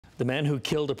The man who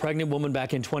killed a pregnant woman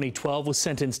back in 2012 was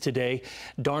sentenced today.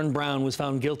 Darn Brown was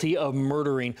found guilty of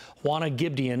murdering Hawa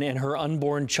Gabbidon and her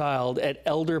unborn child at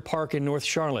Elder Park in North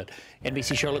Charlotte.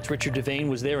 NBC Charlotte's Richard Devane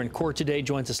was there in court today,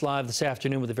 joins us live this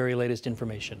afternoon with the very latest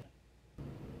information.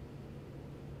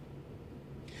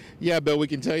 Yeah, Bill, we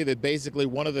can tell you that basically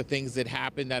one of the things that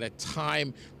happened at a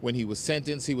time when he was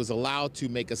sentenced, he was allowed to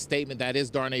make a statement. That is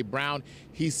Darnay Brown.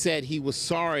 He said he was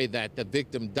sorry that the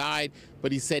victim died,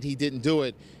 but he said he didn't do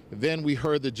it. Then we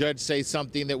heard the judge say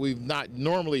something that we've not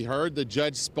normally heard. The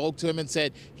judge spoke to him and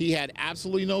said he had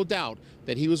absolutely no doubt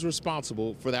that he was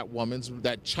responsible for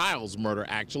that child's murder,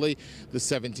 actually, the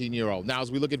 17-year-old. Now,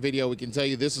 as we look at video, we can tell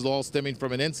you this is all stemming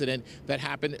from an incident that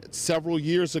happened several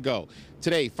years ago.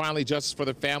 Today, finally, justice for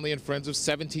the family and friends of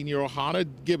 17-year-old Hawa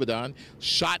Gabbidon,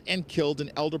 shot and killed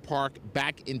in Elder Park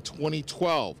back in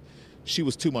 2012. She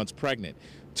was 2 months pregnant.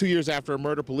 2 years after her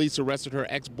murder, police arrested her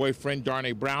ex-boyfriend,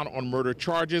 Darnay Brown, on murder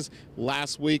charges.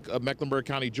 Last week, a Mecklenburg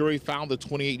County jury found the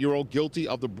 28-year-old guilty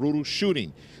of the brutal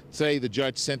shooting. Today, the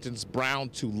judge sentenced Brown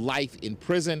to life in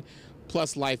prison,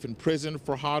 plus life in prison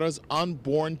for Hawa's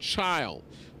unborn child,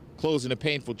 closing a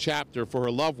painful chapter for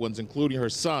her loved ones, including her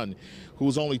son, who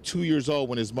was only 2 years old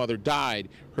when his mother died.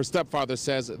 Her stepfather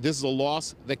says this is a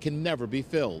loss that can never be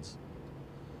filled.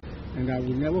 And I was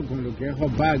never going to get her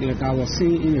back. Like I was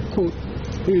seeing in the court,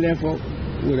 he left her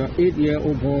with an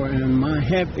 8-year-old boy, and my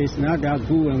health is not that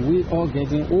good, and we all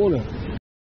getting older.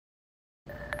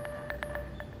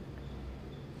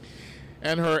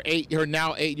 And her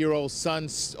now 8-year-old son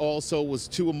also was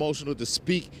too emotional to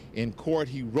speak in court.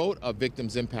 He wrote a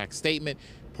victim's impact statement.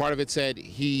 Part of it said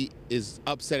he is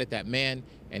upset at that man,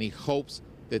 and he hopes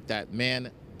that that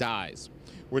man dies.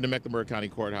 We're in the Mecklenburg County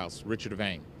Courthouse. Richard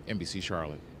Devane, NBC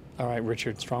Charlotte. All right,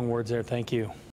 Richard, strong words there. Thank you.